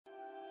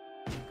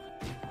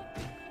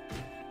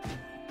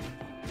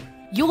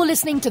You're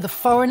listening to the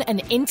Foreign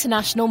and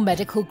International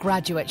Medical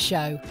Graduate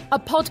Show, a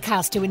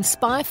podcast to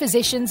inspire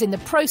physicians in the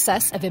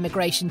process of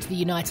immigration to the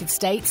United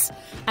States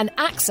and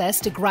access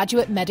to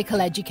graduate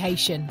medical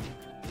education.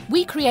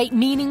 We create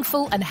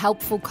meaningful and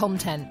helpful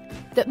content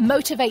that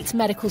motivates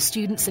medical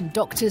students and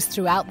doctors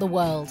throughout the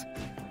world,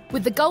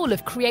 with the goal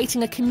of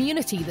creating a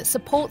community that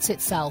supports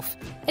itself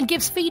and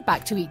gives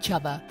feedback to each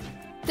other,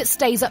 that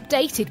stays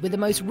updated with the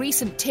most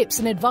recent tips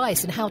and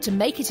advice on how to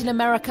make it in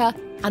America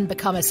and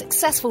become a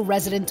successful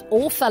resident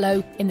or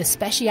fellow in the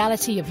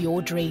specialty of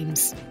your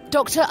dreams.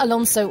 Dr.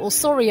 Alonso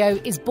Osorio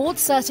is board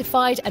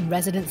certified and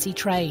residency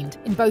trained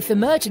in both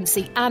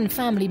emergency and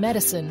family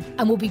medicine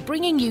and will be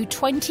bringing you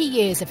 20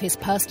 years of his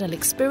personal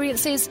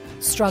experiences,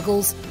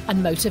 struggles,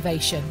 and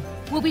motivation.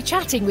 We'll be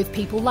chatting with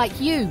people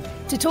like you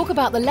to talk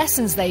about the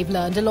lessons they've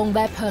learned along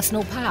their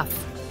personal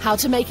path, how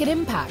to make an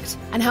impact,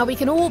 and how we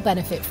can all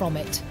benefit from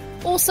it.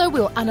 Also,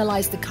 we'll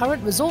analyse the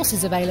current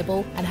resources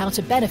available and how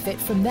to benefit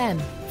from them.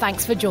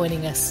 Thanks for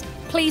joining us.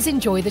 Please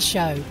enjoy the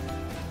show.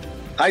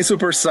 Hi,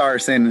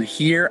 superstars, and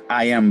here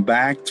I am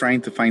back trying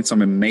to find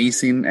some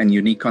amazing and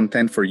unique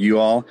content for you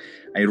all.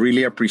 I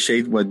really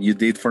appreciate what you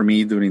did for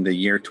me during the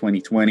year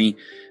 2020.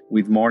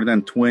 With more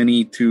than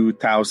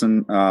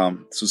 22,000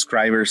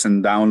 subscribers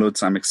and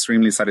downloads, I'm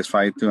extremely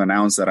satisfied to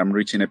announce that I'm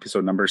reaching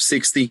episode number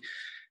 60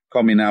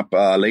 coming up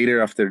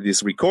later after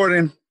this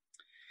recording.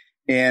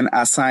 And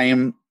as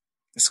I'm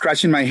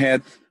scratching my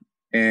head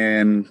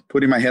and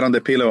putting my head on the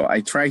pillow,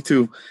 I try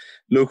to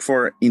look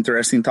for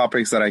interesting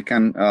topics that I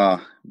can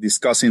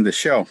discuss in the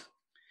show.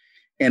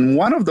 And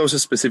one of those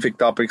specific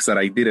topics that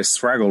I did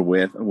struggle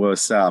with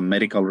was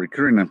medical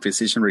recruiting and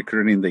physician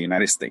recruiting in the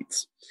United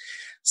States.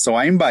 So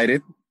I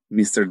invited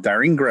Mr.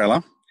 Darrin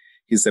Grella.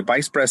 He's the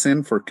Vice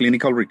President for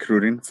Clinical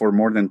Recruiting for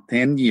more than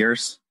 10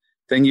 years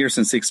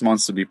and 6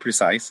 months to be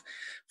precise,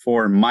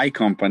 for my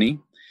company,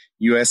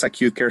 US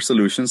Acute Care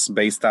Solutions,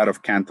 based out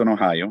of Canton,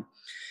 Ohio.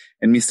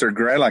 And Mr.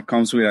 Grella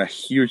comes with a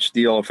huge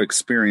deal of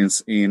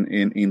experience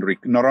in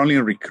not only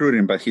in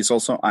recruiting, but he's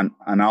also an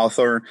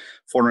author,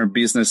 former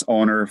business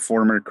owner,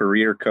 former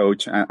career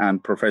coach,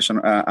 and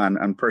professional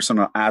and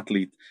personal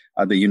athlete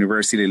at the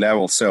university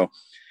level. So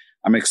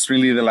I'm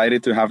extremely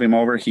delighted to have him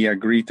over. He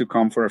agreed to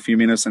come for a few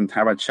minutes and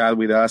have a chat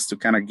with us to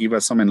kind of give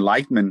us some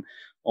enlightenment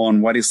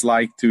on what it's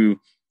like to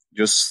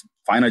just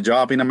find a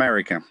job in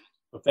America.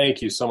 Well,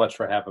 thank you so much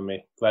for having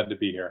me. Glad to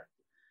be here.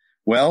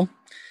 Well,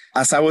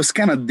 as I was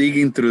kind of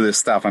digging through this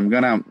stuff, I'm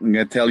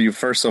gonna tell you,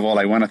 first of all,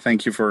 I want to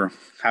thank you for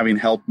having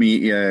helped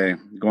me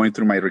going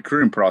through my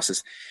recruiting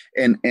process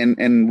and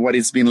what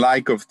it's been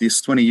like of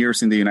these 20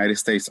 years in the United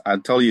States. I'll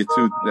tell you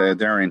too,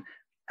 Darrin,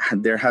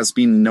 there has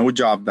been no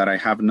job that I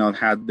have not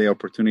had the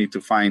opportunity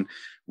to find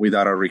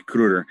without a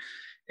recruiter.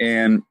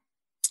 And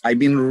I've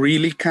been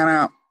really kind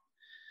of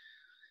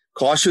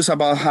cautious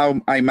about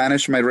how I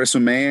manage my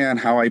resume and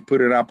how I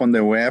put it up on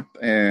the web.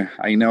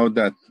 I know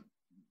that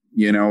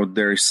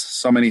there's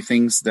so many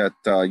things that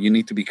you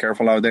need to be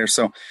careful out there.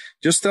 So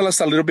just tell us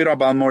a little bit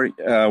about more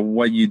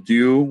what you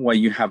do, what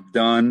you have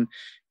done,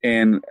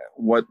 and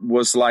what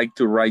was like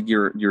to write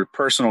your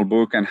personal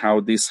book and how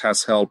this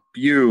has helped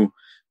you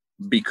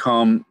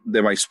become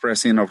the vice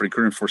president of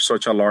recruiting for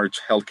such a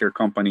large healthcare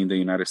company in the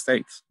United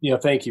States. Yeah,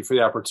 thank you for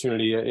the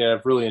opportunity.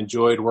 I've really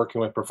enjoyed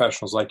working with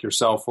professionals like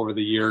yourself over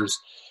the years.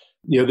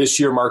 This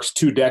year marks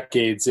 2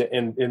 decades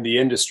in the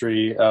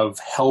industry of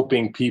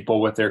helping people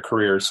with their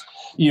careers.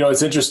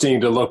 It's interesting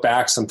to look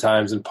back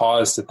sometimes and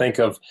pause to think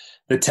of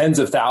the tens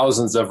of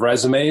thousands of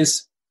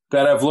resumes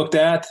that I've looked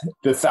at,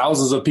 the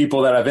thousands of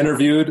people that I've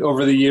interviewed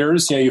over the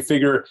years. You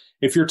figure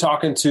if you're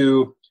talking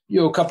to,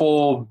 a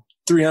couple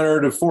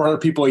 300 to 400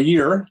 people a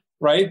year,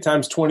 right?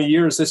 Times 20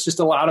 years, that's just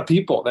a lot of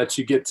people that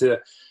you get to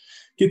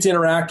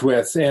interact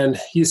with. And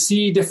you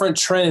see different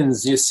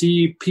trends, you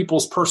see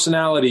people's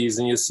personalities,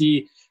 and you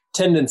see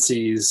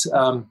tendencies.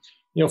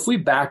 If we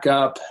back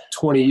up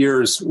 20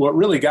 years, what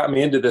really got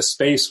me into this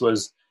space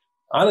was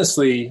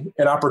honestly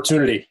an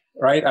opportunity,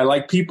 right? I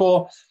like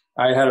people.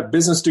 I had a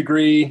business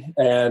degree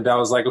and I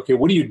was like, okay,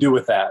 what do you do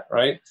with that,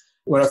 right?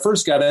 When I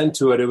first got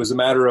into it, it was a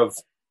matter of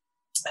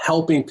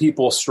helping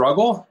people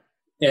struggle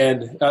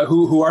and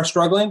who are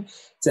struggling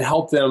to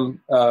help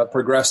them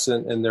progress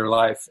in their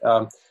life.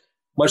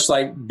 Much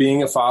like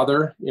being a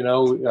father,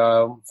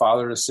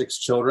 father to 6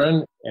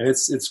 children, and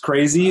it's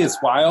crazy, it's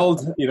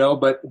wild,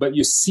 but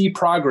you see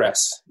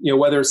progress,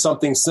 whether it's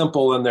something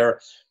simple in their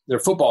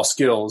football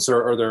skills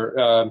or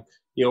their,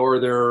 or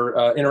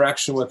their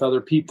interaction with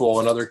other people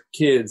and other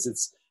kids.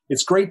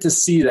 It's great to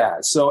see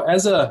that. So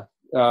as a,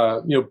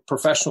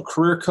 professional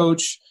career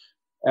coach,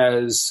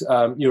 as,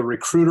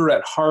 recruiter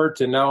at heart,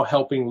 and now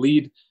helping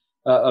lead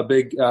a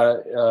big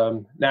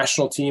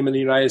national team in the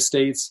United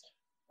States,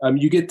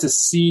 you get to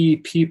see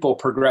people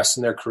progress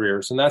in their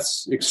careers, and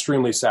that's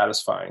extremely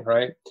satisfying,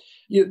 right?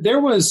 There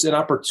was an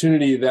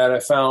opportunity that I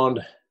found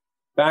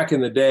back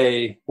in the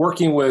day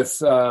working with,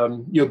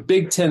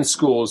 Big 10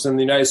 schools in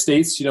the United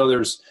States.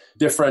 There's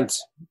different,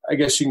 I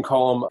guess you can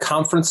call them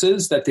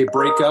conferences that they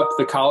break up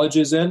the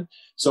colleges in.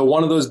 So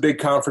one of those big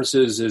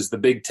conferences is the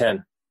Big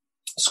 10.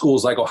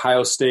 schools like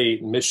Ohio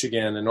State and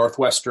Michigan and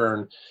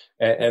Northwestern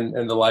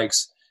and the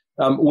likes.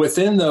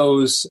 Within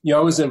those, I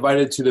was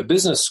invited to the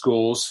business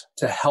schools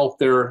to help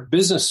their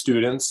business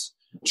students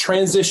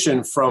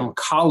transition from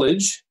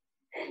college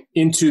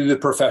into the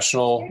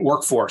professional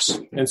workforce.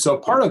 And so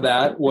part of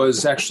that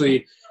was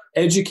actually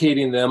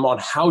educating them on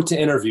how to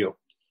interview.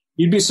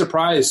 You'd be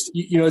surprised.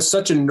 It's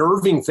such a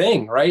nerving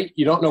thing, right?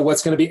 You don't know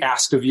what's going to be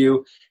asked of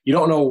you. You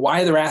don't know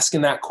why they're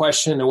asking that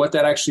question and what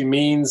that actually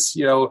means.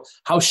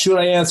 How should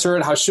I answer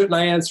it? How shouldn't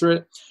I answer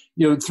it?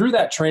 Through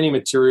that training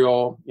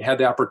material, you had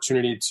the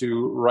opportunity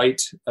to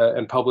write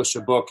and publish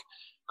a book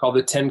called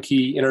The 10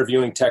 Key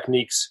Interviewing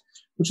Techniques,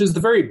 which is the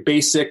very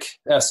basic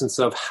essence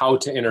of how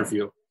to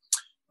interview,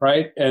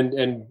 right?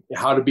 And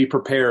how to be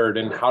prepared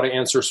and how to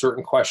answer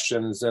certain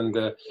questions and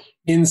the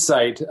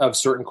insight of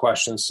certain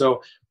questions.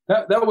 So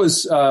that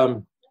was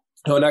an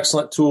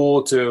excellent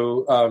tool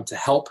to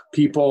help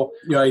people.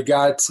 I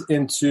got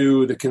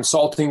into the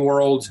consulting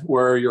world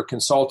where you're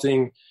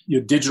consulting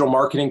digital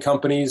marketing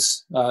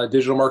companies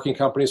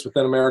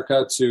within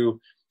America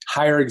to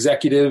hire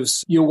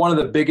executives. One of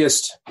the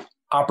biggest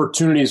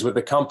opportunities with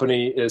a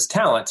company is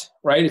talent,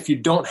 right? If you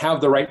don't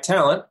have the right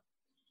talent,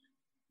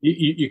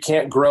 you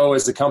can't grow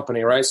as a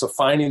company, right? So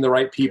finding the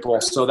right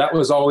people. So that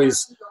was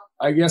always,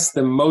 I guess,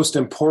 the most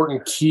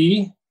important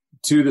key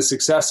to the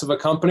success of a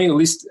company. At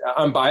least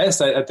I'm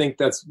biased. I think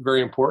that's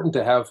very important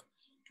to have.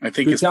 I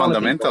think it's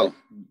fundamental.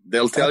 People.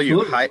 They'll tell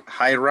Absolutely. you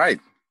hire right.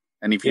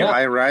 And if you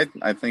hire right,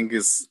 I think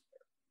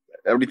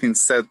everything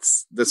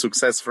sets the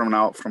success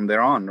from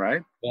there on,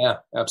 right? Yeah,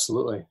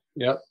 absolutely.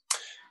 Yep.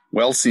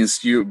 Well,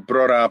 since you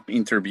brought up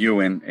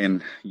interviewing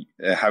and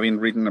having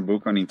written a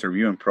book on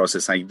interviewing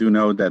process, I do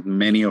know that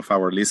many of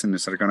our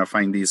listeners are going to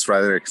find this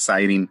rather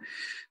exciting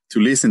to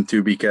listen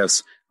to,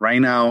 because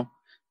right now,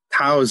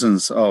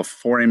 thousands of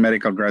foreign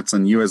medical grads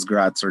and U.S.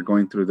 grads are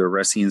going through their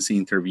residency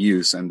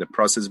interviews, and the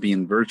process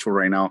being virtual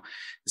right now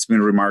has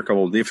been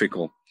remarkably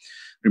difficult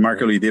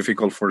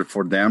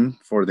for them,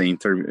 for the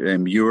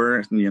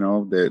interviewer,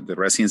 the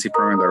residency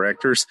program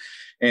directors.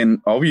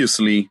 And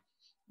obviously,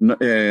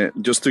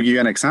 just to give you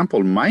an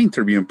example, my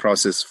interviewing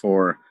process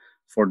for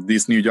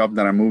this new job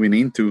that I'm moving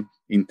into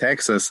in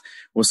Texas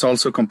was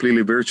also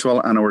completely virtual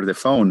and over the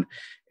phone.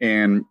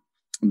 And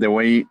the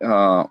way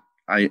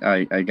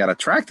I got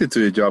attracted to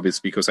the job is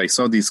because I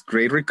saw this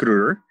great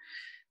recruiter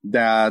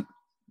that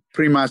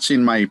pretty much,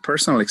 in my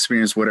personal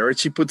experience, whatever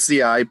she puts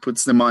the eye,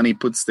 puts the money,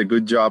 puts the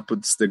good job,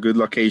 puts the good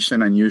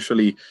location, and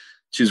usually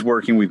she's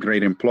working with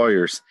great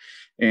employers.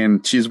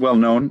 And she's well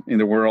known in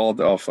the world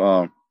of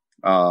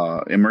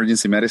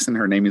emergency medicine.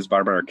 Her name is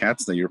Barbara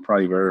Katz, that you're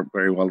probably very,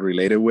 very well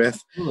related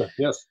with.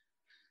 Yes.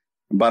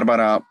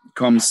 Barbara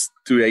comes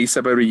to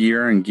ASAP every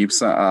year and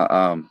gives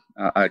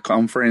a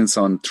conference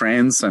on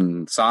trends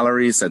and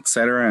salaries,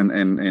 etc.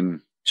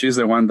 And she's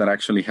the one that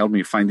actually helped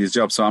me find this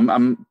job. So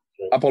I'm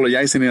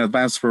apologizing in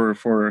advance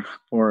for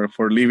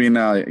leaving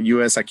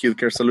US Acute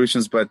Care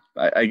Solutions, but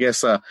I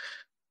guess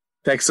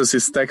Texas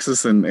is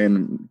Texas,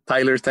 and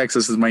Tyler,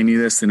 Texas is my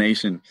new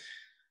destination.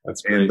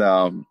 That's great.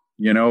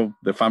 And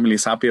the family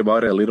is happy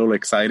about it, a little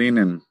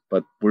exciting,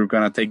 but we're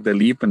gonna take the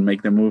leap and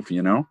make the move.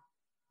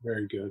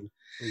 Very good.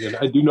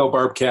 I do know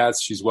Barb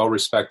Katz. She's well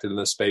respected in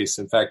this space.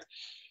 In fact,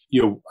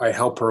 I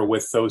help her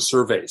with those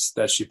surveys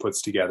that she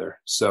puts together.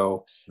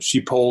 So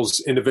she polls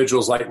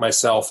individuals like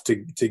myself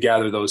to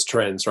gather those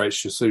trends, right?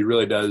 So she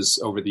really does,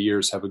 over the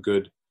years, have a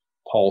good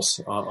pulse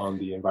on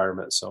the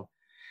environment. So,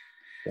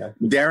 yeah.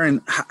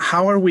 Darrin,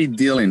 how are we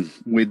dealing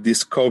with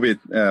this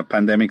COVID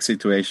pandemic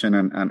situation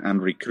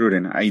and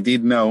recruiting? I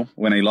did know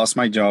when I lost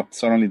my job,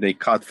 suddenly they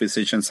cut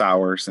physicians'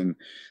 hours, and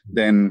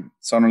then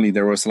suddenly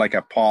there was like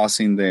a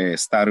pause in the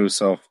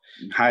status of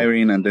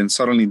hiring, and then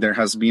suddenly there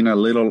has been a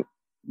little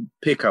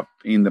pickup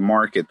in the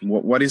market.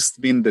 What has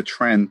been the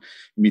trend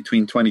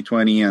between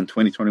 2020 and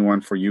 2021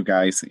 for you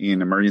guys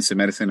in emergency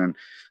medicine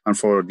and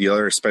for the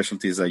other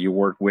specialties that you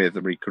work with,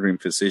 recruiting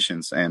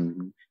physicians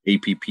and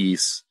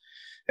APPs,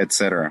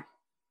 etc.?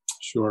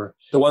 Sure.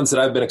 The ones that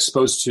I've been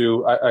exposed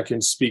to, I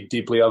can speak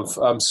deeply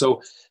of.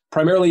 So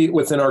primarily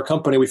within our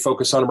company, we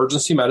focus on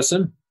emergency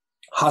medicine,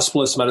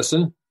 hospitalist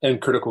medicine, and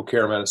critical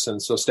care medicine,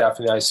 so staff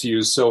in the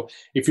ICUs. So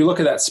if you look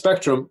at that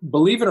spectrum,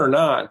 believe it or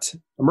not,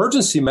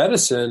 emergency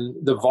medicine,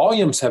 the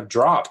volumes have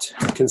dropped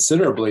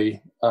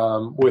considerably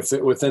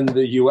within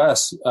the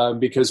U.S.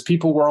 Because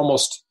people were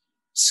almost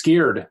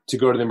scared to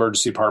go to the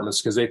emergency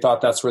departments because they thought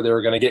that's where they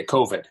were going to get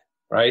COVID,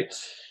 right?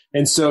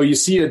 And so you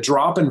see a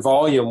drop in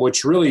volume,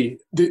 which really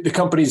the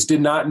companies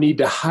did not need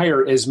to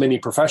hire as many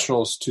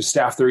professionals to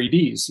staff their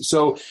EDs.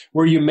 So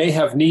where you may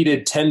have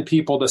needed 10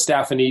 people to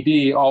staff an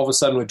ED, all of a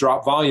sudden with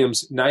drop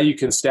volumes, now you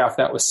can staff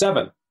that with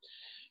 7.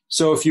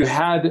 So if you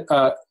had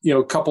a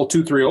couple,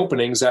 2-3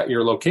 openings at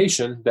your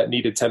location that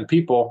needed 10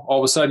 people, all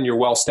of a sudden you're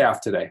well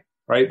staffed today,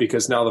 right?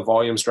 Because now the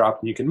volumes drop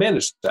and you can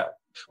manage that.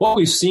 What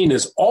we've seen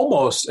is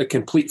almost a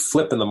complete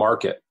flip in the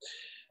market.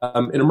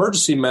 In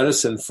emergency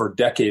medicine for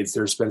decades,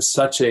 there's been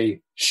such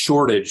a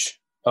shortage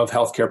of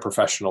healthcare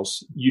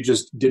professionals. You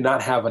just did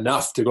not have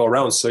enough to go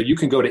around. So you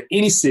can go to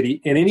any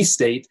city in any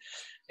state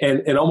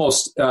and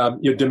almost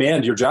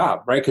demand your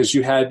job, right? Because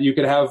you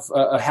could have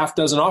a half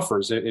dozen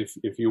offers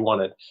if you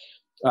wanted.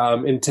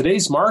 In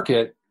today's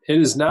market, it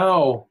is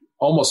now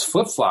almost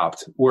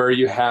flip-flopped, where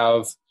you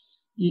have,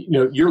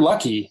 you're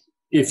lucky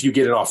if you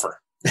get an offer,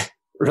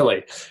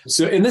 really.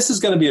 So, and this is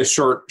going to be a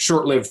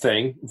short-lived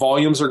thing.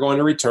 Volumes are going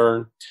to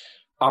return.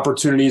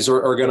 Opportunities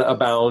are going to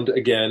abound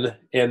again,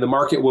 and the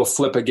market will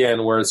flip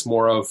again, where it's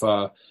more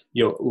of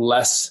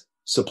less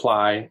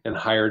supply and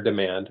higher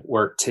demand.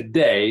 Where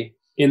today,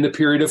 in the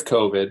period of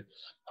COVID,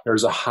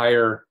 there's a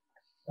higher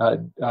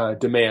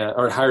demand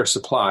or higher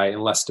supply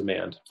and less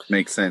demand.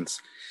 Makes sense.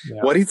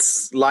 Yeah. What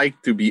it's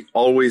like to be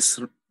always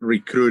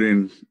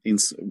recruiting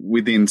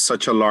within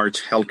such a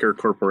large healthcare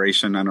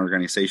corporation and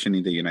organization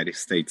in the United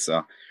States?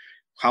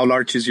 How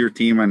large is your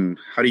team, and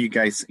how do you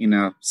guys, in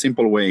a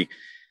simple way,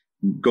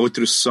 go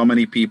through so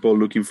many people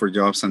looking for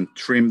jobs and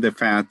trim the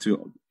fat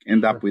to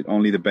end up with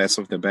only the best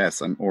of the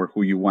best, or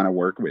who you want to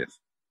work with?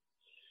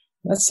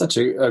 That's such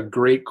a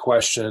great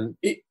question.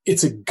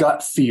 It's a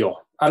gut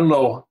feel. I don't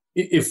know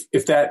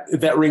if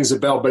that rings a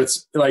bell, but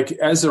it's like,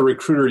 as a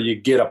recruiter, you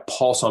get a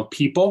pulse on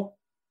people.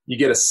 You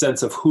get a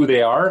sense of who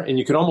they are, and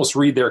you can almost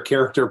read their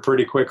character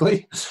pretty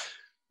quickly.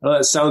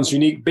 That sounds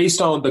unique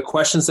based on the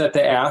questions that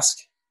they ask,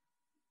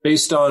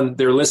 based on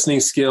their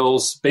listening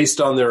skills, based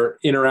on their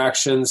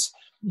interactions.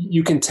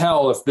 You can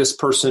tell if this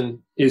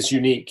person is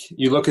unique.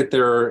 You look at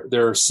their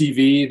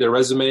CV, their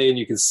resume, and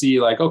you can see,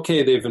 like,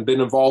 okay, they've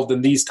been involved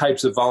in these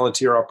types of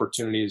volunteer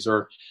opportunities,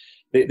 or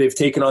they've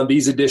taken on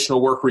these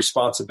additional work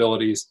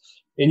responsibilities.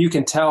 And you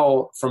can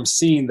tell from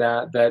seeing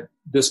that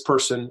this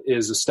person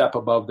is a step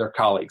above their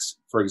colleagues,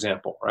 for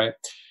example, right?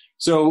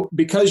 So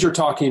because you're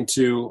talking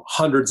to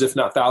hundreds, if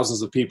not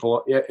thousands of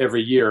people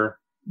every year,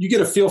 you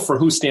get a feel for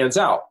who stands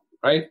out,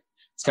 right?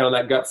 It's kind of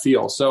that gut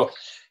feel. So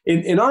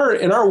in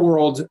our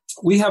world,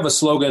 we have a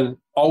slogan,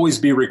 always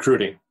be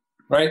recruiting,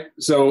 right?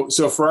 So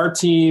for our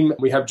team,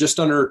 we have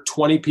just under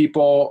 20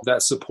 people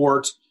that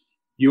support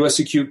US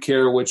Acute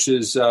Care, which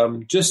is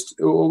just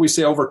what we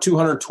say, over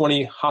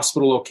 220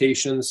 hospital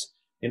locations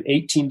in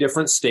 18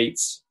 different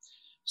states.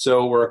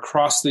 So we're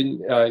across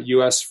the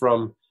U.S.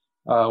 from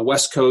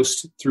West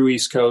Coast through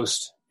East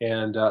Coast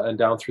and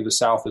down through the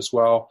South as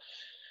well.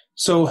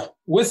 So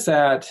with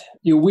that,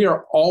 we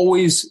are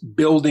always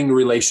building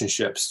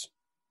relationships.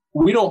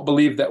 We don't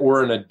believe that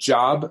we're in a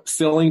job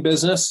filling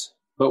business,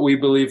 but we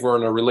believe we're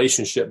in a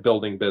relationship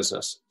building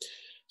business.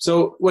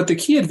 So what the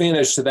key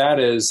advantage to that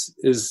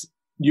is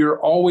you're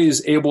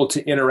always able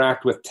to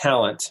interact with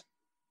talent,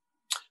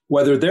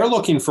 whether they're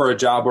looking for a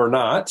job or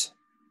not.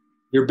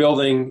 You're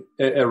building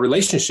a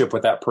relationship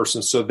with that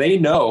person, so they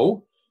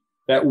know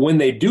that when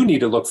they do need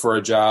to look for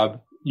a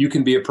job, you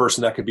can be a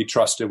person that could be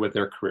trusted with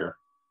their career.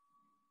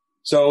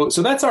 So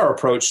that's our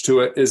approach to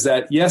it, is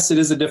that, yes, it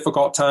is a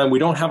difficult time. We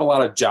don't have a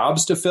lot of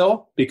jobs to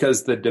fill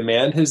because the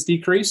demand has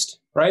decreased,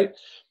 right?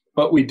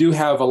 But we do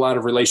have a lot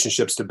of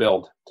relationships to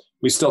build.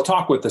 We still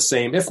talk with the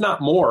same, if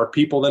not more,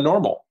 people than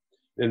normal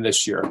in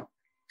this year.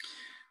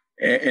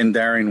 And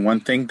Darrin, one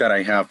thing that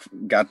I have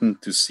gotten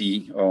to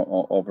see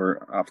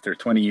after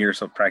 20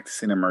 years of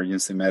practicing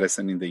emergency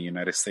medicine in the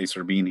United States,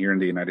 or being here in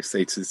the United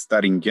States, is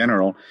that in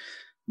general,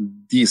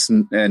 this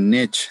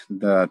niche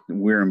that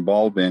we're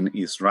involved in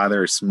is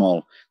rather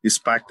small,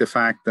 despite the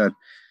fact that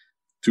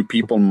to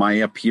people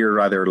might appear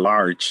rather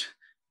large.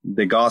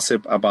 The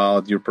gossip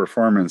about your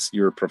performance,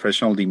 your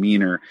professional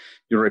demeanor,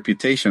 your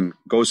reputation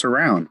goes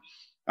around.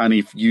 And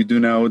if you do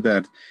know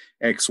that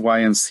X, Y,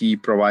 and Z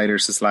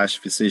providers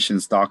 /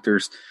 physicians,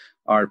 doctors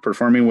are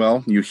performing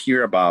well, you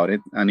hear about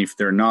it. And if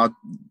they're not,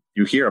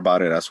 you hear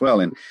about it as well.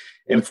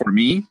 And for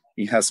me,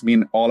 it has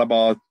been all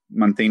about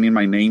maintaining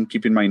my name,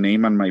 keeping my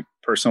name and my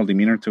personal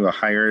demeanor to a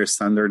higher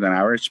standard than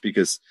average,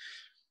 because,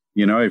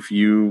 if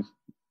you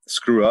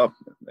screw up,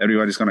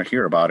 everybody's going to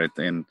hear about it.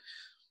 And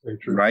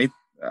right?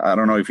 I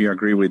don't know if you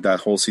agree with that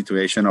whole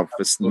situation of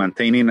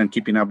maintaining and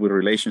keeping up with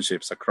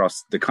relationships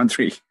across the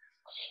country.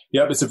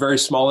 Yep, it's a very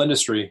small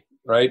industry,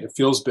 right? It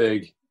feels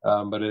big,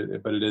 but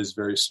it is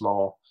very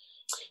small.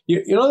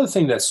 Another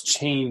thing that's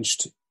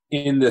changed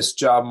in this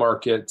job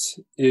market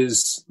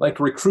is like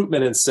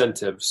recruitment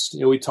incentives.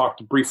 We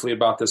talked briefly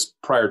about this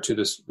prior to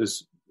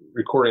this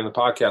recording of the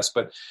podcast,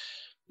 but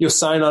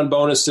sign-on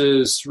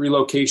bonuses,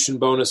 relocation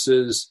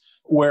bonuses,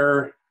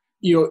 where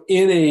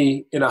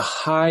in a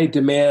high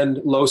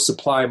demand, low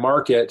supply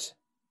market,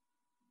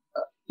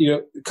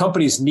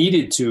 companies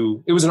needed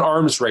to, it was an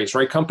arms race,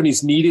 right?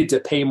 Companies needed to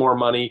pay more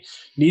money,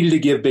 needed to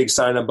give big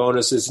sign-on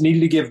bonuses,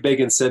 needed to give big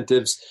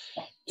incentives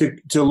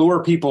to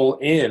lure people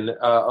in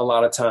a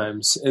lot of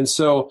times. And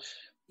so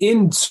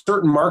in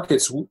certain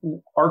markets,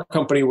 our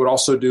company would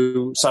also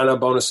do sign-on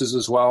bonuses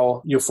as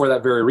well, for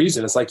that very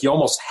reason. It's like you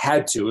almost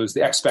had to. It was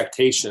the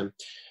expectation.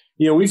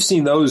 We've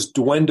seen those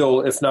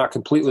dwindle, if not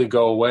completely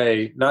go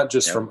away, not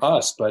just from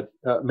us, but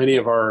many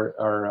of our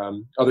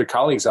other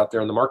colleagues out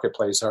there in the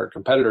marketplace, our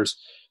competitors.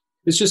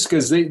 It's just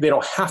because they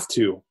don't have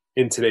to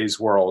in today's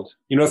world.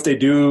 If they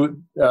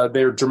do,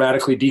 they're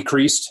dramatically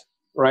decreased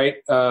right?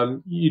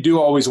 You do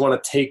always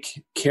want to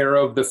take care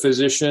of the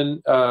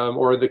physician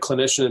or the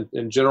clinician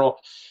in general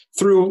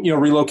through,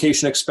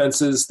 relocation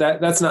expenses.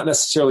 That's not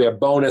necessarily a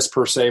bonus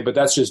per se, but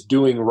that's just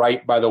doing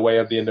right by the way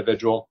of the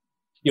individual.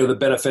 The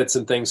benefits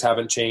and things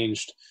haven't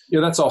changed.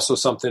 That's also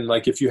something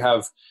like if you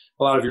have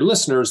a lot of your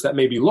listeners that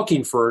may be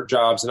looking for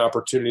jobs and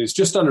opportunities,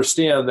 just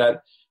understand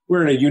that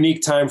we're in a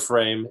unique time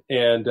frame,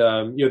 and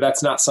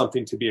that's not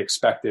something to be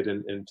expected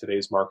in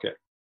today's market.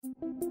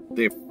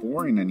 The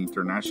Foreign and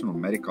International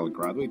Medical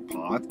Graduate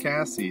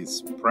Podcast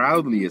is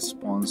proudly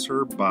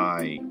sponsored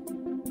by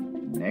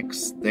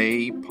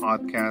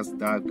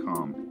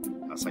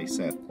nextdaypodcast.com. As I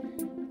said,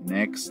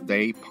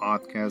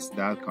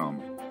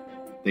 nextdaypodcast.com.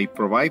 They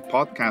provide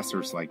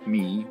podcasters like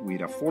me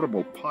with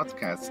affordable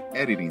podcast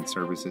editing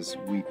services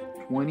with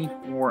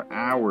 24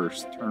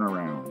 hours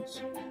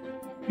turnarounds.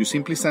 You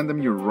simply send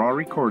them your raw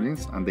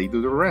recordings and they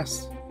do the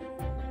rest.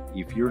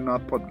 If you're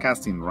not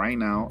podcasting right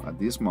now at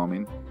this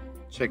moment,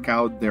 check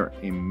out their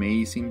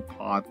amazing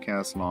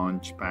podcast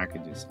launch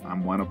packages.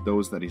 I'm one of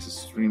those that is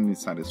extremely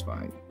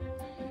satisfied.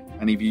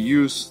 And if you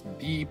use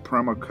the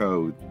promo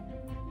code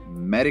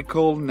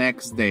Medical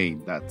Next Day,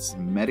 that's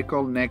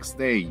Medical Next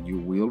Day, you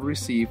will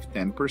receive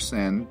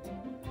 10%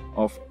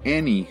 of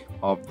any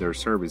of their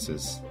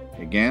services.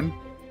 Again,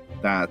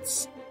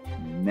 that's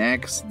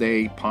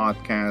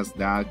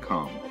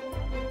nextdaypodcast.com.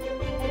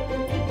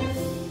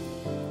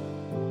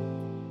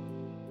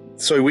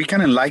 So we can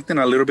enlighten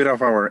a little bit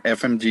of our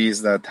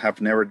FMGs that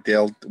have never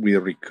dealt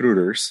with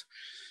recruiters.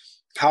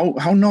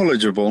 How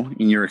knowledgeable,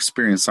 in your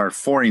experience, are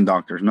foreign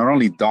doctors, not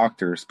only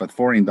doctors, but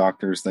foreign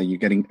doctors that you're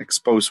getting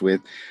exposed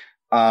with,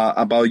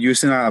 about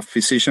using a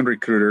physician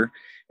recruiter?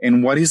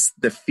 And what is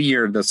the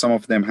fear that some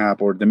of them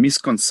have, or the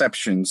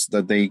misconceptions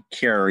that they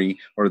carry,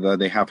 or that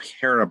they have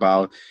heard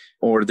about,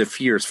 or the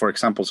fears, for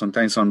example,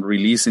 sometimes on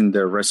releasing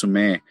their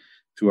resume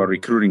to a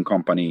recruiting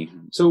company?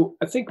 So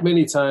I think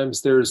many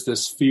times there's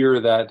this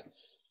fear that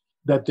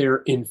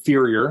they're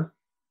inferior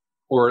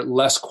or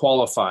less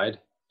qualified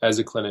as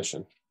a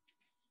clinician.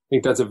 I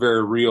think that's a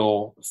very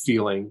real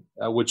feeling,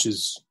 which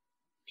is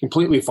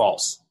completely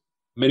false.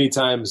 Many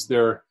times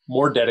they're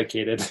more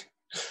dedicated,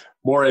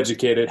 more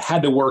educated,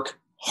 had to work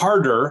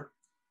harder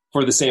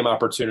for the same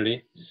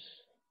opportunity.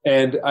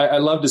 And I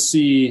love to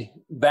see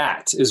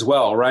that as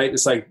well, right?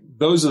 It's like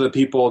those are the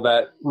people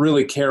that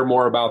really care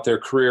more about their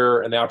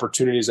career and the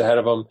opportunities ahead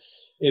of them.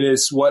 It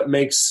is what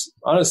makes,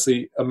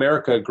 honestly,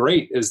 America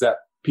great, is that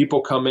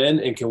people come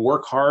in and can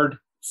work hard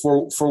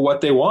for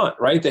what they want,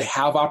 right? They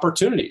have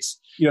opportunities.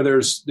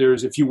 There's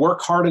if you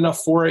work hard enough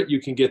for it,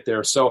 you can get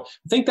there. So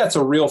I think that's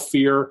a real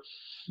fear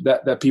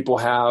that people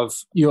have.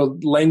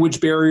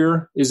 Language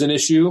barrier is an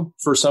issue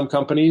for some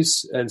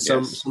companies and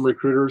some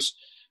recruiters.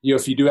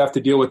 If you do have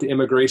to deal with the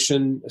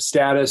immigration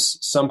status,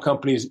 some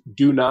companies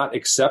do not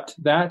accept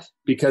that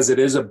because it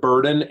is a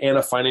burden and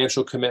a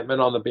financial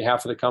commitment on the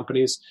behalf of the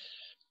companies.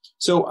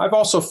 So I've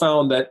also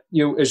found that,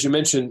 as you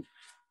mentioned,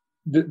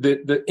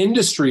 the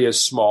industry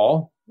is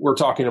small. We're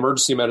talking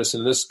emergency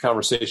medicine in this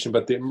conversation,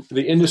 but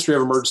the industry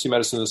of emergency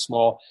medicine is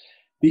small.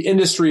 The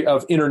industry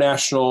of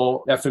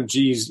international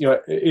FMGs,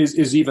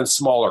 is even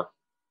smaller.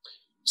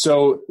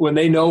 So when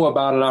they know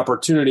about an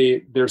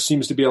opportunity, there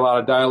seems to be a lot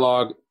of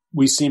dialogue.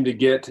 We seem to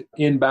get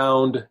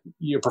inbound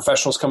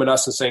professionals coming to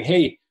us and saying,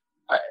 "Hey,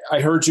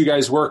 I heard you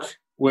guys work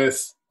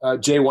with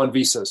J1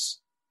 visas.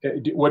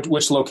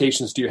 Which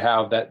locations do you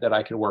have that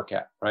I can work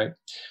at?" Right.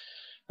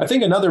 I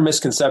think another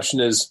misconception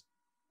is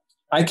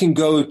I can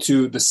go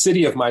to the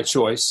city of my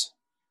choice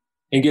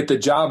and get the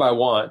job I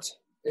want.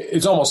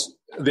 It's almost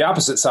the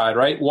opposite side,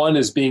 right? One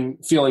is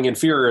feeling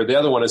inferior. The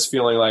other one is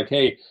feeling like,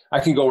 hey,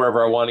 I can go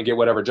wherever I want and get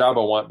whatever job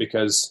I want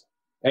because,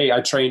 hey, I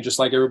train just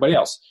like everybody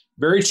else.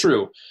 Very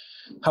true.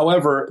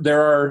 However,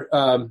 there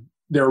are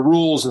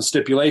rules and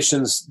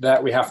stipulations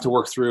that we have to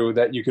work through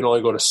that you can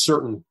only go to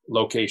certain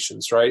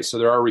locations, right? So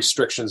there are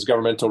restrictions,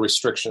 governmental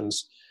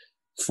restrictions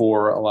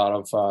for a lot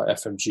of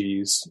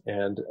FMGs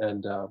and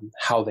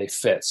how they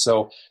fit.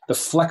 So the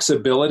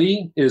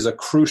flexibility is a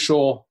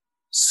crucial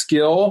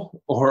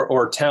skill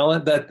or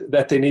talent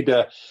that they need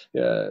to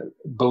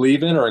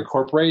believe in or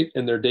incorporate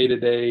in their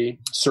day-to-day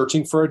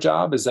searching for a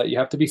job, is that you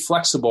have to be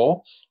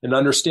flexible and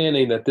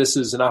understanding that this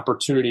is an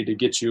opportunity to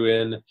get you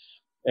in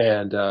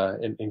and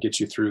get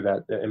you through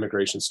that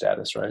immigration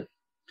status, right?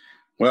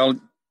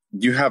 Well,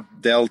 you have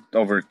dealt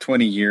over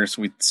 20 years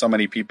with so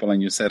many people,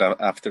 and you said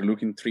after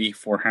looking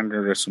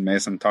 300-400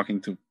 resumes and talking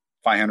to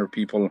 500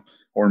 people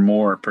or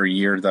more per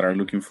year that are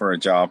looking for a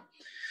job,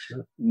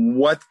 sure.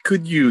 What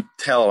could you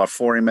tell a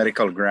foreign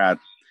medical grad,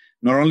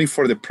 not only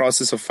for the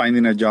process of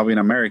finding a job in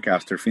America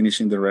after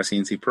finishing the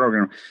residency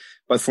program,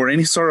 but for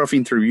any sort of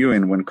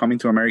interviewing when coming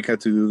to America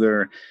to do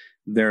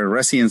their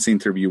residency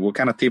interview? What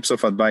kind of tips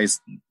of advice,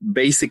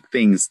 basic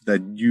things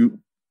that you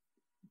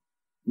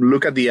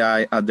look at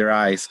their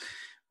eyes,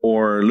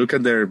 or look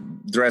at their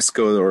dress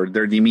code or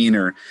their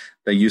demeanor,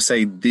 that you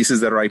say, this is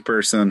the right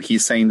person,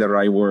 he's saying the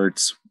right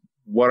words?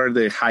 What are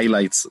the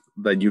highlights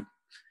that you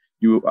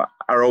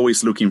are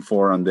always looking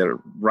for on the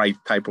right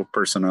type of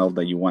personnel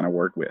that you want to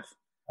work with?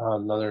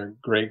 Another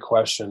great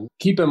question.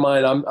 Keep in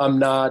mind, I'm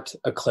not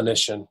a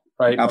clinician,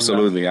 right?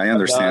 Absolutely. I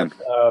understand.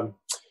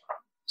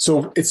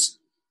 So it's,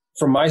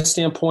 from my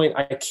standpoint,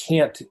 I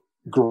can't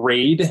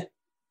grade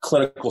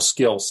clinical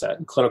skill set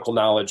and clinical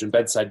knowledge and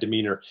bedside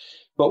demeanor.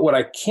 But what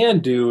I can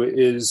do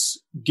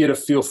is get a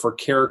feel for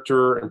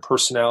character and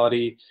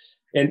personality.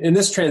 And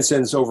this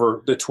transcends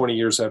over the 20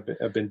 years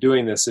I've been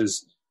doing this,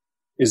 is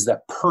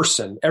that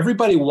person.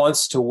 Everybody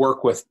wants to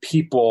work with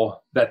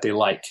people that they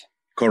like.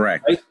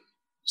 Correct. Right?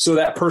 So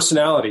that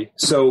personality.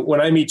 So when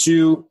I meet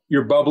you,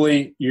 you're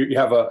bubbly, you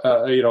have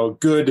a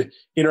good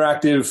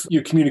interactive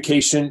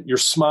communication, your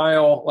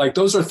smile, like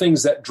those are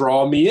things that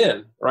draw me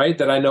in, right?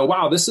 That I know,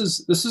 wow, this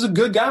is a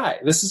good guy.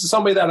 This is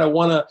somebody that I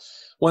want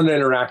to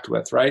interact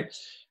with, right?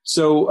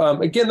 So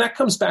again, that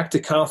comes back to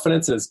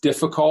confidence, and it's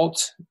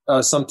difficult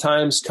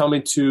sometimes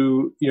coming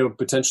to,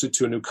 potentially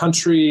to a new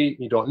country.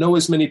 You don't know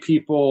as many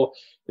people.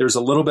 There's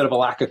a little bit of a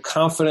lack of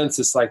confidence.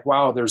 It's like,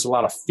 wow, there's a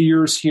lot of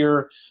fears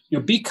here.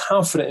 Be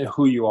confident in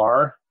who you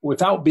are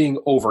without being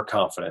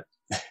overconfident.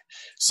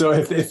 So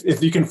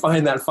if you can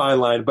find that fine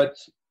line, but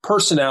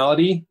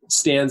personality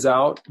stands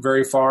out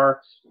very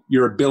far.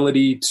 Your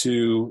ability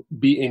to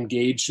be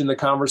engaged in the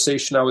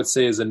conversation, I would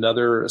say, is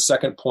a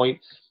second point.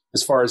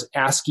 As far as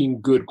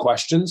asking good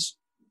questions,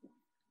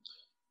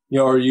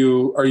 are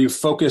you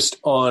focused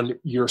on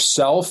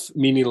yourself?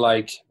 Meaning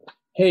like,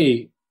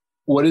 hey,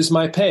 what is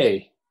my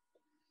pay?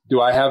 Do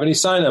I have any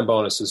sign-on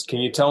bonuses? Can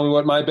you tell me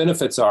what my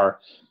benefits are?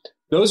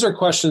 Those are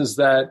questions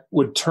that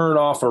would turn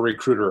off a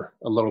recruiter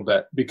a little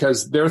bit,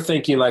 because they're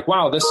thinking like,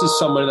 wow, this is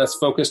someone that's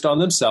focused on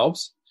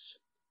themselves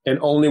and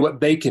only what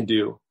they can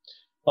do.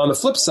 On the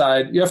flip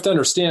side, you have to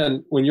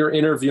understand, when you're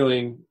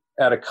interviewing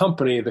at a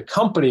company, the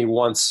company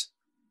wants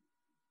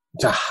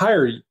to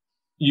hire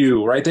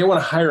you, right? They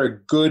want to hire a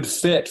good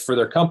fit for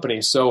their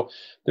company. So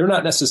they're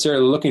not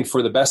necessarily looking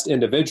for the best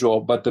individual,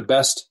 but the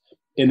best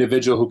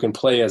individual who can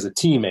play as a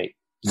teammate,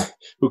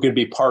 who can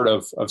be part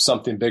of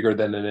something bigger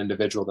than an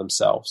individual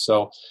themselves.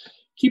 So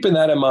keeping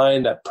that in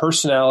mind, that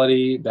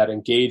personality, that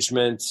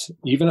engagement,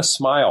 even a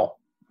smile,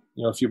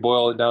 if you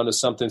boil it down to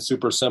something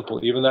super simple,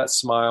 even that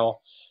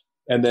smile,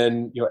 and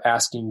then,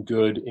 asking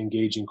good,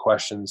 engaging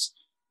questions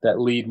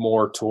that lead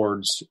more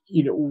towards,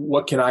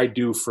 what can I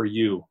do for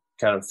you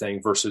kind of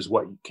thing versus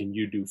what can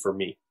you do for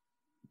me?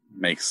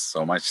 Makes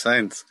so much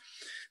sense.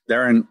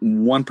 Darrin,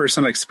 one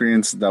personal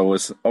experience that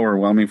was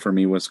overwhelming for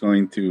me was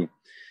going to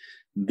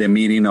the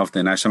meeting of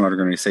the National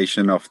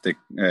Organization of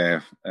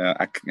the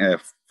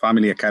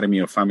Family Academy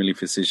of Family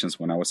Physicians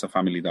when I was a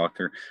family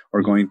doctor,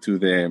 or going to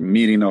the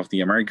meeting of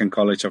the American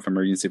College of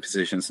Emergency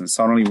Physicians, and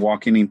suddenly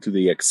walking into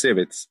the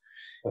exhibits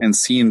and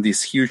seeing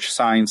these huge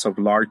signs of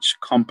large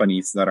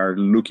companies that are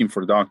looking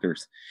for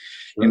doctors,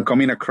 sure, and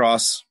coming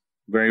across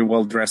very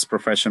well-dressed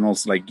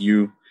professionals like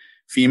you,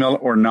 female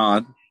or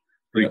not,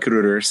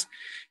 recruiters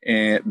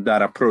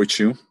that approach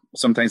you,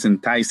 sometimes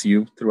entice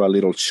you through a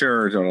little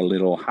shirt or a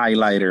little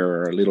highlighter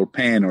or a little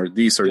pen or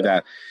this or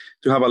that,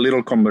 to have a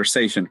little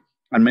conversation.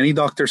 And many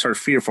doctors are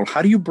fearful.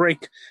 How do you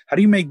make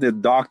the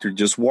doctor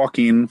just walk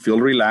in, feel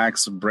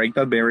relaxed, break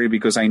that barrier?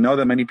 Because I know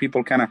that many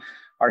people kind of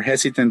are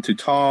hesitant to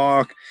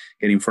talk,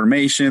 get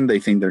information. They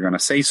think they're going to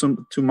say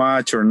too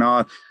much or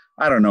not.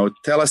 I don't know.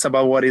 Tell us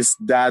about what is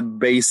that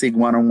basic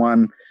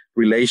one-on-one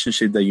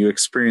relationship that you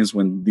experience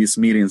when these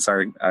meetings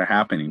are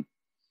happening.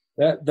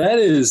 That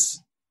is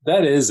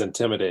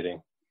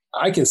intimidating.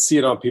 I can see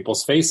it on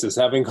people's faces,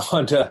 having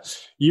gone to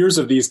years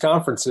of these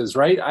conferences,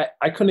 right?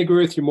 I couldn't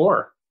agree with you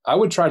more. I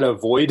would try to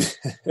avoid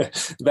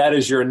that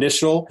as your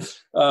initial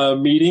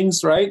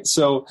meetings, right?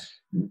 So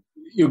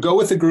you go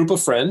with a group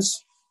of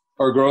friends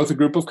or go with a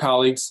group of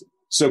colleagues.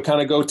 So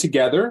kind of go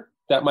together.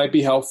 That might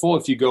be helpful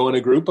if you go in a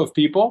group of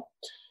people,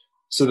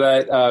 so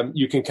that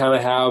you can kind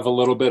of have a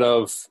little bit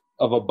of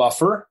a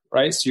buffer,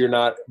 right? So you're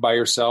not by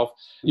yourself.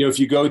 If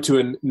you go to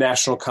a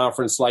national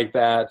conference like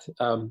that,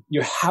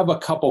 you have a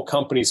couple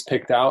companies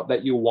picked out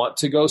that you want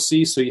to go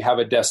see. So you have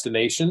a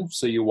destination.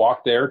 So you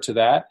walk there to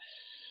that.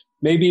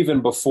 Maybe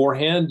even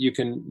beforehand, you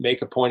can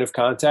make a point of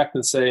contact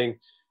and saying,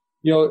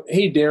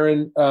 hey,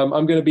 Darrin,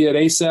 I'm going to be at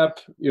ASAP.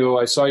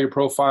 I saw your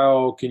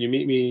profile. Can you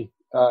meet me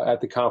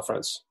at the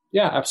conference?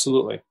 Yeah,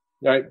 absolutely.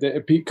 Right.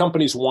 The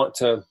companies want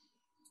to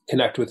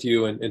connect with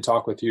you and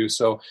talk with you.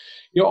 So,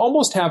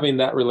 almost having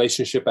that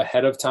relationship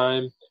ahead of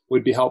time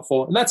would be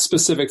helpful. And that's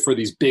specific for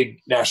these big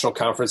national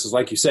conferences.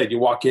 Like you said, you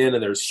walk in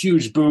and there's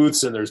huge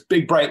booths and there's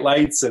big bright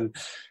lights, and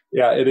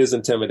yeah, it is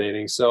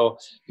intimidating. So,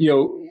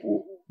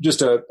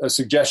 just a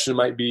suggestion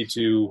might be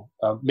to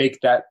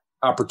make that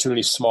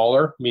opportunity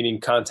smaller,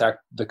 meaning contact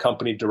the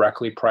company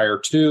directly prior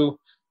to,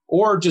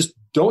 or just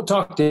don't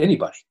talk to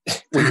anybody.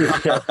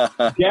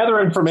 Gather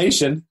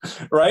information,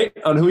 right,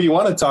 on who you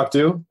want to talk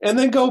to, and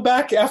then go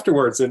back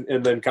afterwards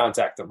and then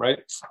contact them, right?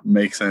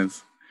 Makes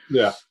sense.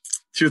 Yeah.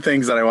 Two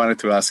things that I wanted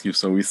to ask you,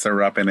 so we start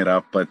wrapping it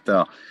up.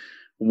 But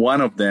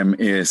one of them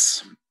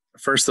is,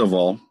 first of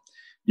all,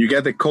 you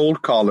get the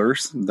cold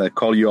callers that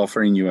call you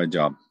offering you a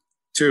job.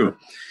 Two,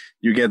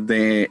 you get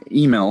the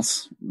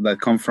emails that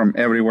come from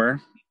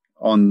everywhere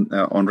on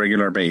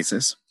regular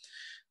basis.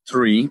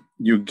 3,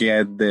 you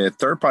get the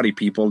third-party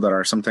people that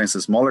are sometimes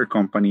smaller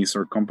companies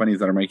or companies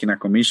that are making a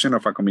commission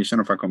of a commission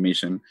of a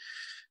commission.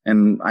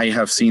 And I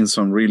have seen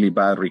some really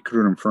bad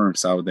recruiting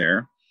firms out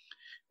there.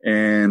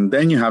 And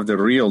then you have the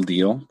real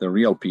deal, the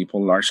real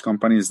people, large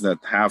companies that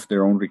have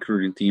their own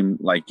recruiting team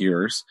like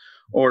yours,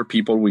 or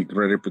people with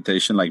great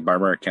reputation like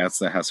Barbara Katz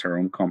that has her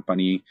own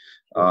company,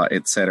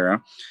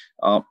 etc.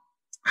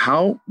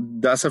 How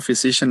does a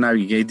physician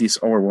navigate this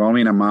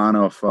overwhelming amount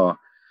of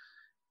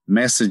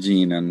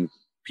messaging and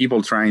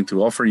people trying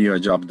to offer you a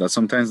job that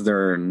sometimes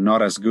they're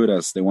not as good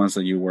as the ones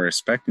that you were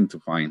expecting to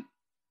find?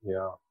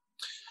 Yeah.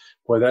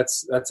 Boy,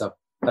 that's a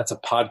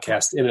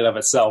podcast in and of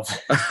itself.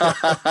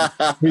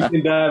 We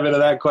can dive into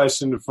that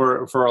question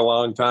for a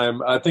long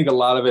time. I think a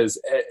lot of it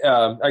is,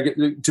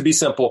 to be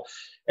simple,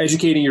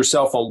 educating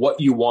yourself on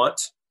what you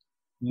want,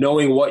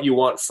 knowing what you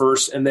want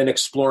first, and then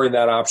exploring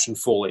that option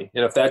fully.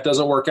 And if that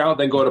doesn't work out,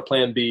 then go to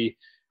plan B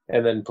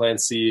and then plan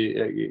C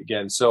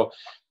again. So,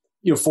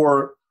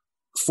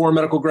 for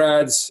medical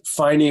grads,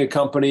 finding a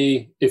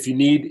company, if you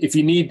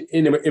need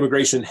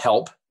immigration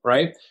help,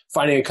 right?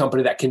 Finding a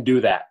company that can do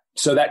that.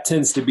 So that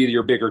tends to be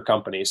your bigger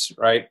companies,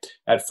 right?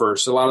 At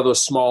first, a lot of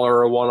those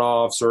smaller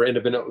one-offs or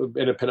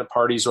independent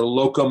parties or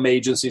locum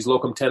agencies,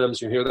 locum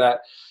tenens, you hear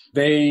that,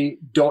 they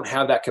don't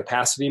have that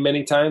capacity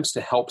many times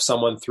to help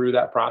someone through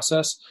that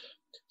process.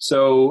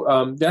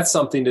 So that's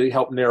something to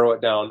help narrow it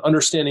down.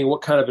 Understanding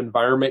what kind of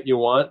environment you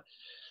want.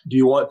 Do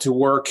you want to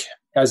work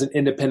as an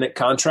independent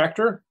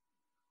contractor?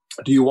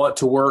 Do you want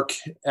to work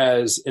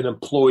as an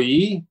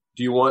employee?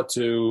 Do you want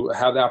to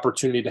have the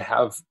opportunity to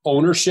have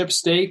ownership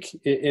stake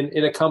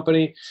in a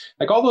company?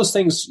 Like all those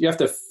things, you have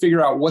to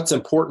figure out what's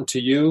important to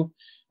you.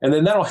 And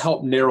then that'll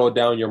help narrow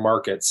down your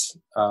markets.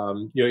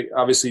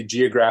 Obviously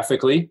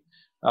geographically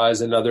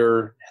is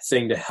another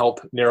thing to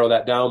help narrow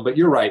that down. But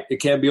you're right. It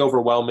can be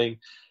overwhelming.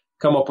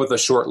 Come up with a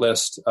short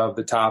list of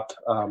the top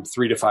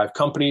 3 to 5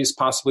 companies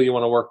possibly you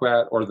want to work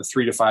with, or the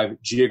 3 to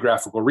 5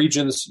 geographical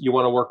regions you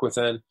want to work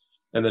within,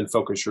 and then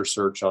focus your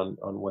search on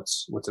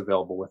what's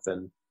available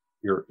within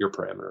your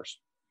parameters.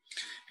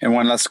 And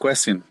one last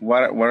question.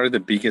 What are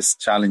the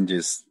biggest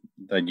challenges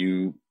that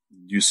you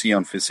see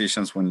on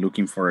physicians when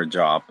looking for a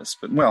job?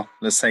 Well,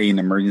 let's say in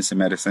emergency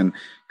medicine,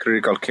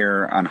 critical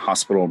care, and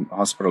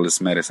hospitalist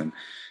medicine.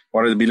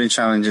 What are the biggest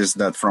challenges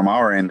that from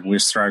our end we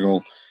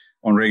struggle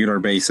on a regular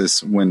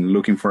basis when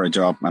looking for a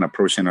job and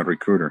approaching a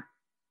recruiter?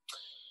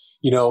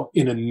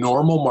 In a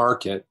normal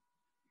market,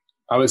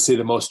 I would say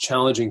the most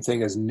challenging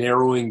thing is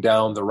narrowing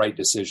down the right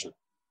decision.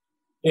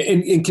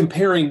 In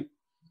comparing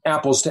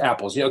apples to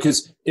apples,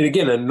 because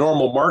again, in a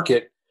normal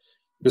market,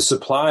 the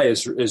supply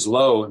is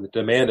low and the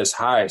demand is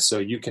high. So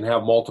you can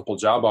have multiple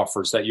job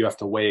offers that you have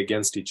to weigh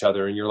against each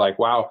other. And you're like,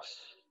 wow,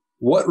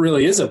 what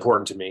really is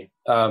important to me?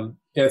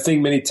 I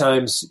think many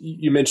times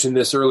you mentioned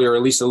this earlier, or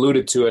at least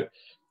alluded to it.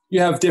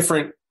 You have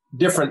different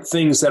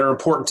things that are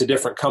important to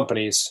different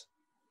companies.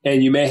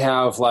 And you may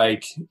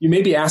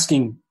be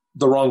asking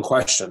the wrong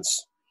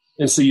questions.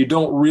 And so you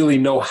don't really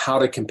know how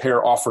to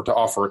compare offer to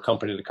offer,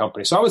 company to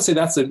company. So I would say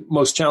that's the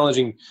most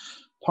challenging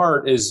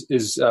part is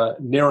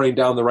narrowing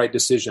down the right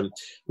decision.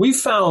 We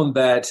found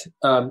that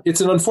it's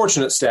an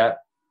unfortunate stat,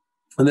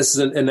 and this is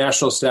a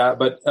national stat,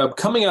 but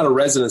coming out of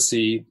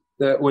residency,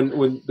 that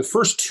when the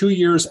first 2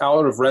 years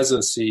out of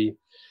residency,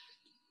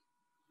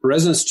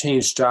 residents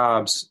change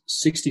jobs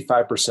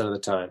 65% of the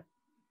time.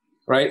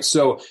 Right.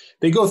 So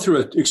they go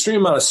through an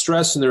extreme amount of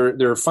stress in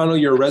their final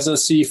year of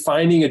residency,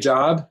 finding a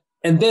job,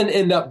 and then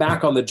end up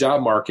back on the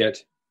job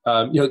market.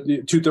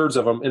 2/3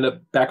 of them end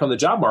up back on the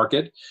job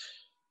market,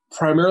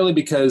 primarily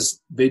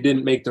because they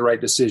didn't make the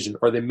right decision,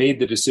 or they made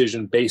the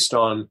decision based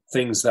on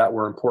things that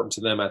were important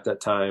to them at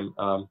that time.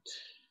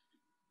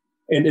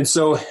 And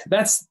so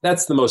that's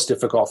the most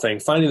difficult thing,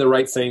 finding the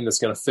right thing that's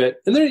going to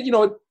fit. And then,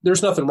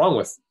 there's nothing wrong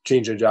with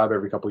changing a job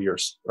every couple of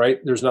years, right?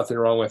 There's nothing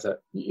wrong with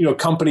it.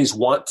 Companies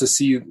want to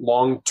see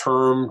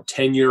long-term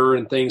tenure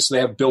and things. So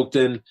they have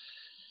built-in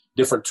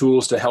different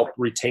tools to help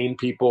retain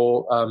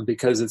people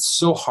because it's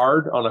so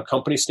hard on a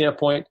company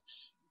standpoint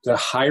to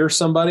hire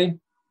somebody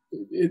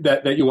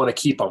that you want to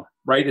keep them,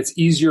 right? It's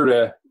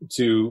easier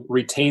to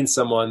retain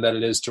someone than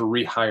it is to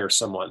rehire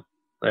someone,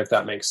 right? If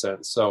that makes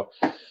sense. So,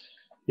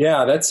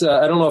 yeah, that's.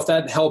 I don't know if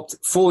that helped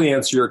fully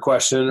answer your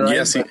question. Right?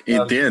 Yes,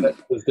 it did.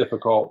 It's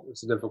difficult.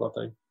 It's a difficult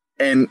thing.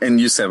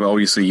 And you said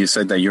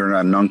that you're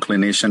a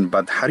non-clinician,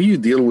 but how do you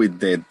deal with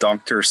the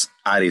doctor's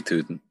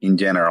attitude in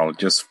general,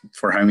 just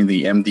for having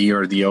the MD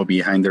or the O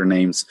behind their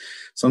names?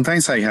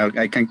 Sometimes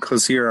I can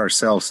consider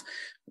ourselves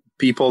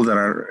people that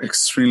are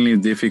extremely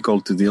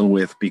difficult to deal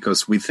with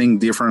because we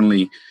think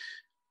differently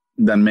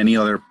than many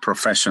other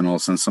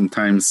professionals, and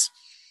sometimes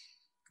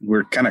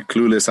we're kind of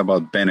clueless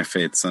about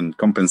benefits and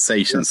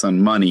compensations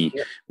and money.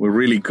 Yeah. We're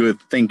really good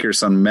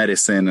thinkers on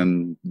medicine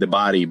and the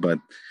body, but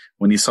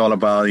when it's all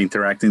about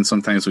interacting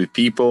sometimes with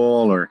people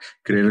or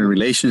creating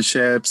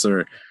relationships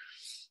or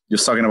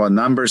just talking about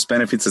numbers,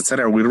 benefits,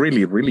 etc., we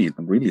really, really,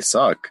 really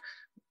suck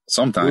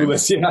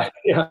sometimes.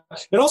 Yeah.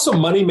 And also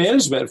money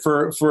management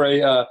for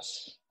a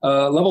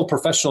level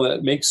professional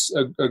that makes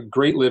a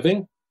great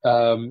living.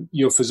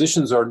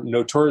 physicians are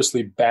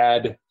notoriously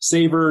bad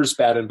savers,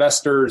 bad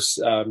investors,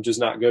 just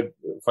not good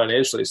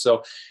financially.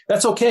 So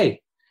that's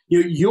okay.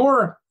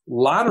 Your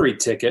lottery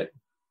ticket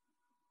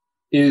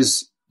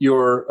is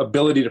your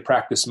ability to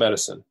practice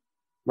medicine,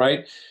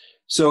 right?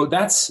 So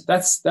that's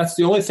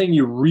the only thing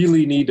you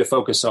really need to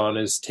focus on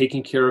is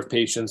taking care of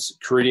patients,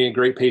 creating a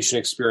great patient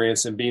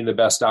experience, and being the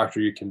best doctor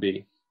you can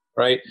be,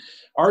 right?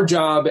 Our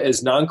job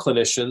as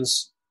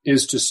non-clinicians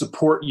is to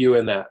support you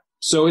in that.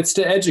 So it's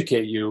to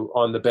educate you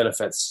on the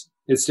benefits.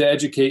 It's to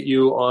educate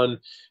you on,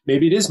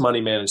 maybe it is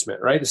money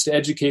management, right? It's to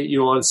educate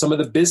you on some of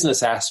the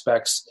business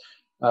aspects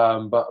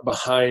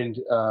behind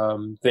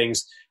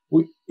things.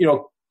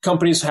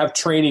 Companies have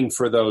training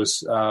for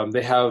those.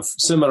 They have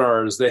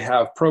seminars, they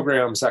have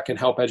programs that can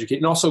help educate,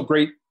 and also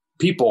great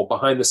people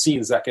behind the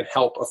scenes that can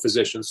help a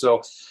physician.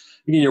 So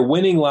again, your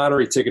winning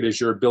lottery ticket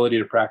is your ability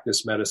to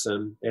practice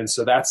medicine. And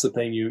so that's the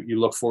thing you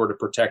look forward to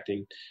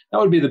protecting. That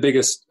would be the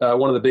biggest,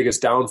 one of the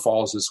biggest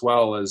downfalls as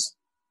well, as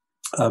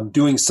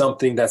doing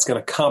something that's going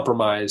to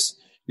compromise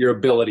your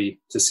ability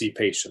to see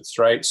patients,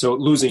 right? So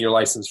losing your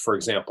license, for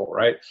example,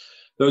 right?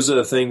 Those are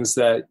the things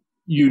that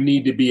you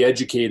need to be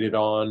educated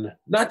on,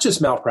 not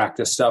just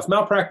malpractice stuff.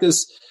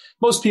 Malpractice,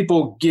 most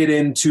people get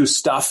into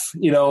stuff,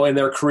 in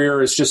their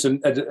career. It's just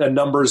a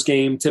numbers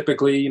game.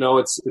 Typically,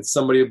 it's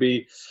somebody will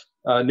be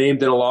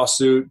named in a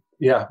lawsuit,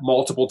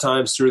 multiple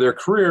times through their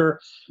career.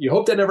 You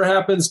hope that never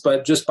happens,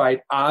 but just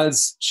by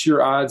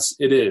sheer odds,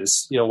 it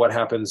is, what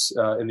happens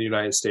in the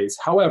United States.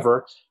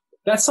 However,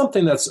 that's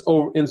something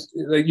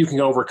that you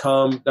can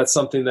overcome. That's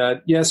something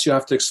that, yes, you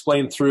have to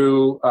explain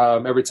through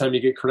every time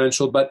you get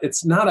credentialed, but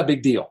it's not a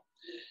big deal.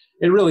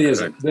 It really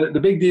isn't. The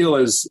big deal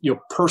is,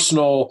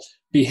 personal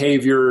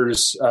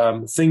behaviors,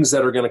 things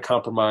that are going to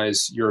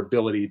compromise your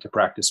ability to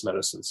practice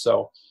medicine.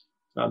 So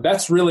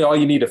that's really all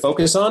you need to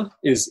focus on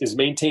is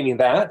maintaining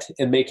that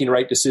and making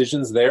right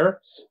decisions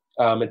there,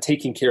 and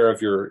taking care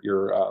of your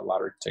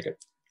lottery ticket.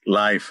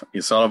 Life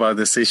is all about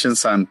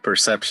decisions and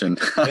perception.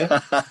 Yeah,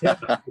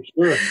 for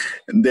sure.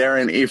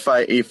 Darrin, if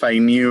I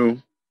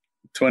knew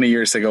 20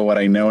 years ago what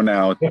I know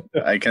now,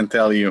 I can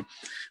tell you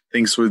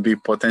things would be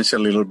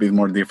potentially a little bit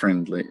more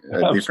different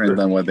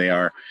than what they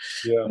are.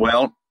 Yeah.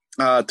 Well,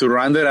 to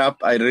round it up,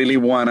 I really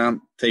want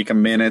to take a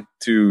minute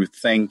to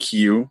thank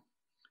you,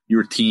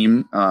 your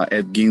team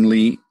at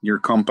Ginley, your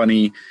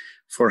company,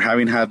 for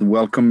having had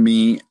welcomed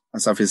me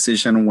as a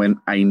physician when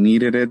I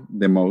needed it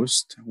the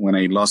most, when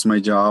I lost my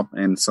job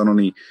and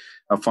suddenly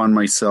I found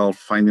myself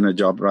finding a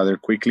job rather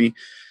quickly.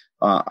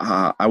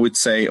 I would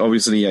say,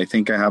 obviously, I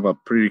think I have a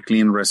pretty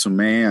clean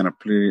resume and a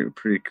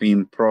pretty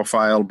clean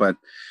profile, but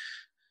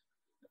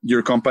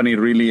your company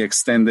really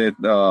extended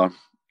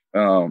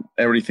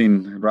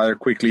everything rather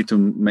quickly to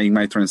make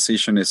my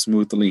transition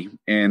smoothly.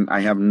 And I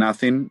have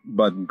nothing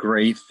but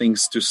great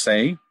things to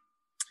say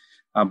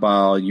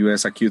about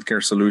US Acute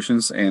Care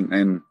Solutions,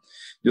 and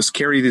just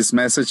carry this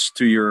message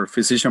to your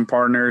physician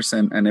partners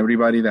and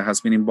everybody that has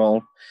been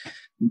involved.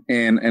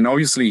 And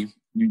obviously,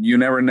 you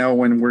never know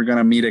when we're going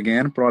to meet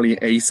again, probably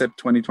ASAP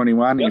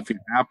 2021. Yep. If it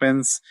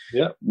happens,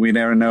 we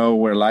never know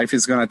where life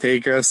is going to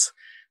take us.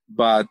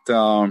 But,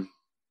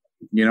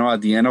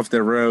 at the end of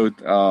the road,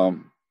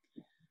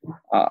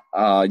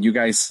 you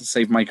guys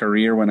saved my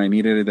career when I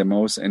needed it the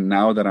most. And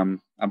now that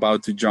I'm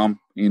about to jump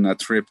in a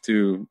trip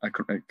to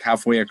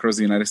halfway across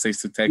the United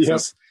States to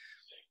Texas,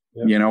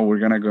 we're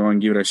going to go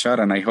and give it a shot.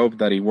 And I hope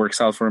that it works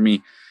out for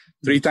me.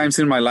 3 times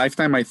in my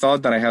lifetime, I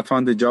thought that I had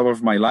found the job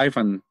of my life,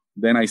 and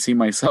then I see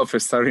myself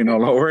starting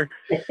all over.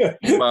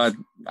 But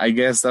I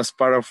guess that's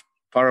part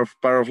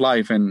of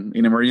life. And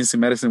in emergency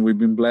medicine, we've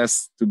been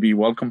blessed to be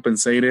well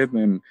compensated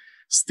and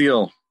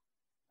still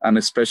on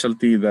a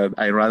specialty that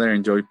I rather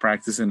enjoy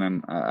practicing.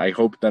 And I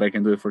hope that I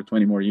can do it for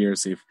 20 more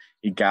years if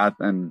God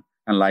and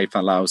life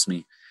allows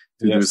me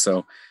to do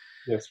so.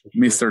 Yes, for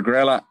Mr. sure.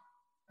 Grella,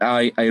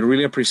 I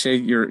really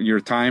appreciate your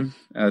time,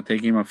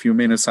 taking a few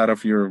minutes out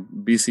of your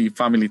busy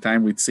family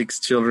time with 6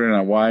 children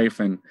and a wife,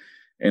 and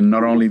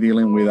not only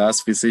dealing with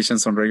us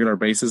physicians on a regular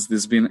basis.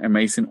 This has been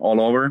amazing all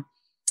over.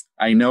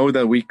 I know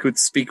that we could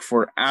speak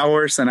for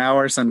hours and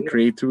hours and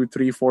create 2,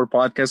 3, 4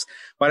 podcasts,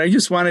 but I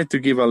just wanted to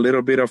give a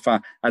little bit of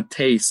a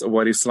taste of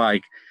what it's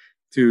like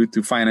to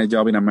find a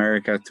job in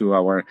America, to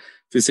our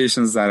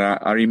physicians that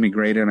are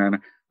immigrating and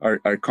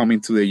are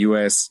coming to the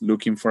U.S.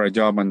 looking for a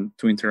job, and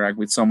to interact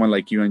with someone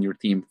like you and your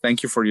team.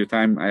 Thank you for your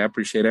time. I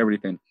appreciate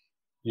everything.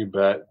 You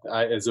bet.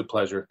 It's a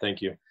pleasure.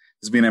 Thank you.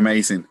 It's been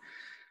amazing.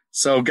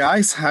 So,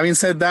 guys, having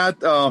said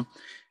that,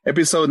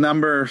 episode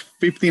number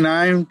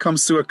 59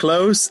 comes to a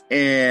close,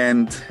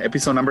 and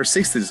episode number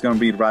 60 is going to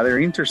be rather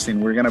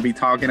interesting. We're going to be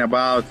talking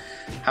about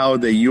how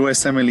the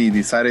USMLE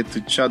decided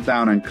to shut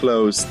down and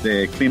close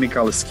the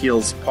clinical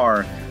skills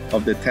part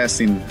of the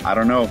testing. I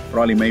don't know,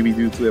 probably maybe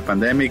due to the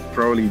pandemic,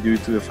 probably due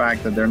to the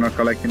fact that they're not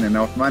collecting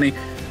enough money.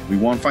 We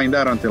won't find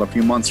out until a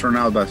few months from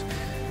now. But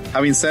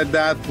having said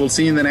that, we'll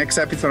see you in the next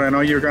episode. I know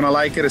you're going to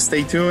like it.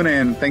 Stay tuned,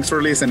 and thanks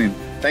for listening.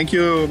 Thank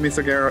you,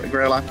 Mr.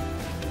 Grella.